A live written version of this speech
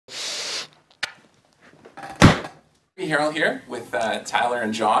Harold here with Tyler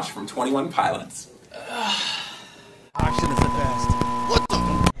and Josh from 21 Pilots. Action is the best. What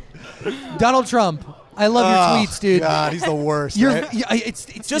the? Donald Trump. I love your tweets, dude. God, he's the worst. It's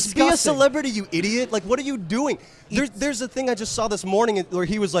just disgusting. be a celebrity, you idiot. Like, what are you doing? There's a thing I just saw this morning where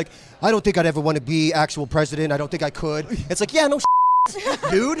he was like, I don't think I'd ever want to be actual president. I don't think I could. It's like, yeah, no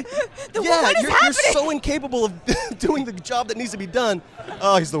dude. You're so incapable of doing the job that needs to be done.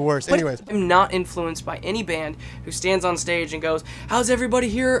 Oh, he's the worst. Anyways. I'm not influenced by any band who stands on stage and goes, how's everybody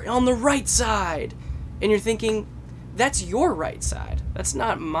here on the right side? And you're thinking, that's your right side. That's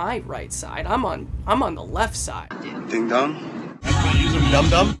not my right side. I'm on the left side. Ding dong. Dum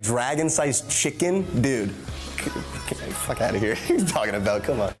dum. Dragon-sized chicken? Dude. Get the fuck out of here. What are you talking about?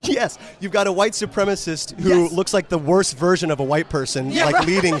 Come on. Yes, you've got a white supremacist who looks like the worst version of a white person,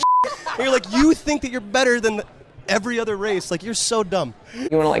 leading and you're like, you think that you're better than every other race. Like, you're so dumb.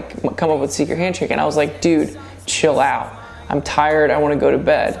 You want to, come up with Secret Handshake? And I was like, dude, chill out. I'm tired. I want to go to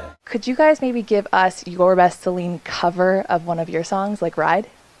bed. Could you guys maybe give us your best Celine cover of one of your songs, like Ride?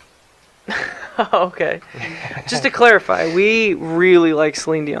 Okay. Just to clarify, we really like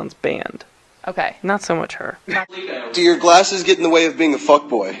Celine Dion's band. Okay. Not so much her. Do your glasses get in the way of being a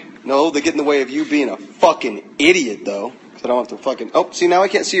fuckboy? No, they get in the way of you being a fucking idiot, though. Because I don't have to fucking... Oh, see, now I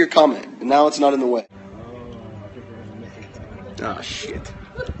can't see your comment. And now it's not in the way. Oh, shit.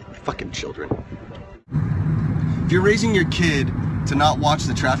 Fucking children. If you're raising your kid to not watch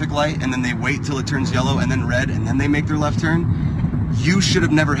the traffic light and then they wait till it turns yellow and then red and then they make their left turn, you should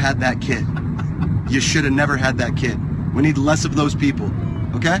have never had that kid. You should have never had that kid. We need less of those people,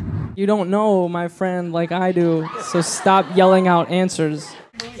 okay? You don't know my friend like I do, so stop yelling out answers.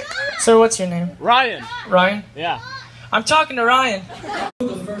 Sir, what's your name? Ryan. Ryan? Yeah. I'm talking to Ryan.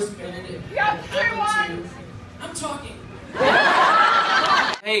 The first minute. I'm talking.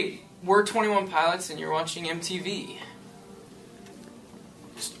 Hey, we're 21 Pilots and you're watching MTV.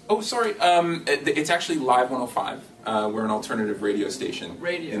 Oh, sorry. It's actually Live 105. We're an alternative radio station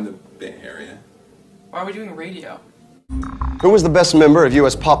in the Bay Area. Why are we doing radio? Who was the best member of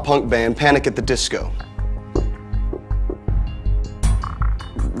U.S. pop-punk band Panic at the Disco?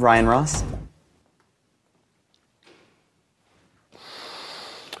 Ryan Ross.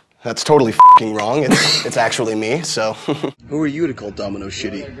 That's totally f***ing wrong. It's actually me, so... Who are you to call Domino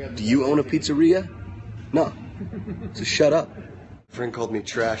shitty? Do you own a pizzeria? No. So shut up. A friend called me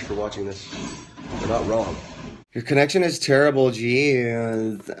trash for watching this. They're not wrong. Your connection is terrible,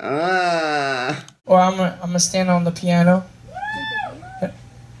 jeez. Or I'm gonna stand on the piano.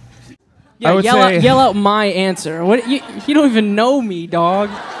 Yeah, yell out my answer. What? You don't even know me, dog.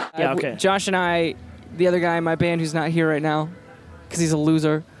 Yeah, okay. Josh and I, the other guy in my band who's not here right now, because he's a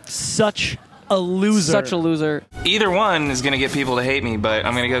loser. Such a loser. Such a loser. Either one is gonna get people to hate me, but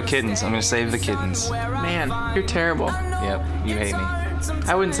I'm gonna go kittens. I'm gonna save the kittens. Man, you're terrible. Yep, you hate me.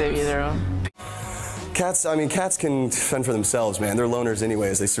 I wouldn't save either of them. Cats can fend for themselves, man. They're loners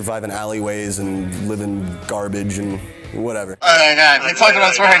anyways. They survive in alleyways and live in garbage and whatever. Oh my god, he talked about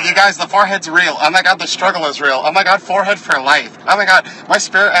his forehead. You guys, the forehead's real. Oh my god, the struggle is real. Oh my god, forehead for life. Oh my god, my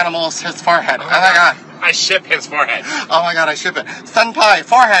spirit animal is his forehead. Oh my god. I ship his forehead. Oh my god, I ship it. Senpai,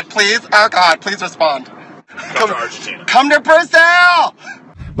 forehead, please. Oh god, please respond. Come to Argentina. Come to Brazil!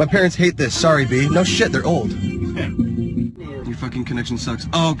 My parents hate this. Sorry, B. No shit, they're old. Your fucking connection sucks.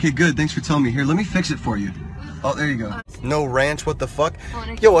 Oh, okay, good. Thanks for telling me. Here, let me fix it for you. Oh, there you go. No ranch, what the fuck?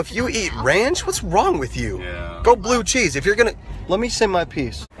 Yo, if you eat ranch, what's wrong with you? Yeah. Go blue cheese. If you're gonna... Let me say my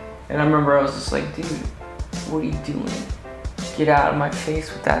piece. And I remember I was just like, dude, what are you doing? Get out of my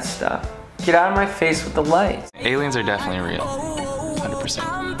face with that stuff. Get out of my face with the lights. Aliens are definitely real. 100%.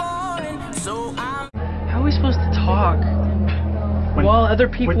 How are we supposed to talk while other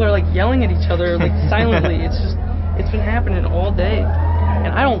people are like yelling at each other like silently? It's been happening all day,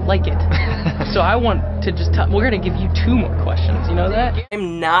 and I don't like it. So I want to just we're gonna give you 2 more questions. You know that?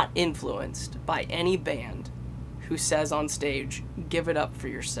 I'm not influenced by any band who says on stage, "Give it up for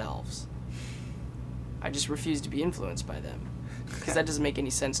yourselves." I just refuse to be influenced by them. Because that doesn't make any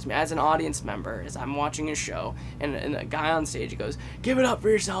sense to me. As an audience member, as I'm watching a show, and a guy on stage goes, "Give it up for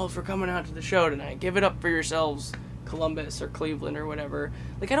yourselves for coming out to the show tonight. Give it up for yourselves, Columbus or Cleveland or whatever."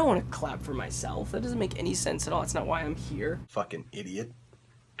 Like, I don't want to clap for myself. That doesn't make any sense at all. It's not why I'm here. Fucking idiot.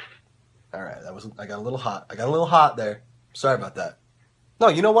 Alright, I got a little hot. I got a little hot there. Sorry about that. No,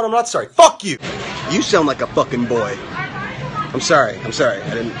 you know what? I'm not sorry. Fuck you! You sound like a fucking boy. I'm sorry.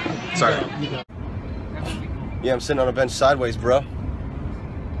 I didn't... Sorry. Yeah, I'm sitting on a bench sideways, bro.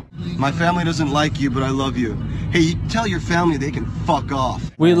 My family doesn't like you, but I love you. Hey, you tell your family they can fuck off.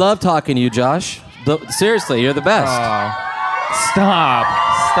 We love talking to you, Josh. Seriously, you're the best. Oh.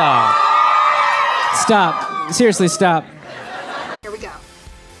 Stop. seriously, stop. Here we go.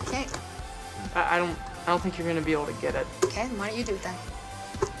 Okay. I don't think you're gonna be able to get it. Okay, then why don't you do it then?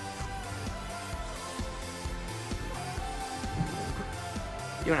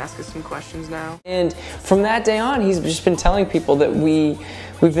 You wanna ask us some questions now? And from that day on, he's just been telling people that we've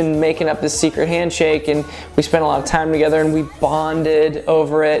been making up this secret handshake, and we spent a lot of time together, and we bonded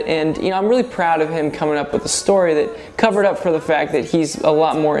over it. And you know, I'm really proud of him coming up with a story that covered up for the fact that he's a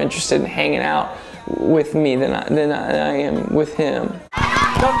lot more interested in hanging out with me than I am with him.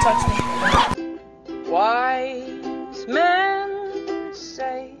 Don't touch me. Why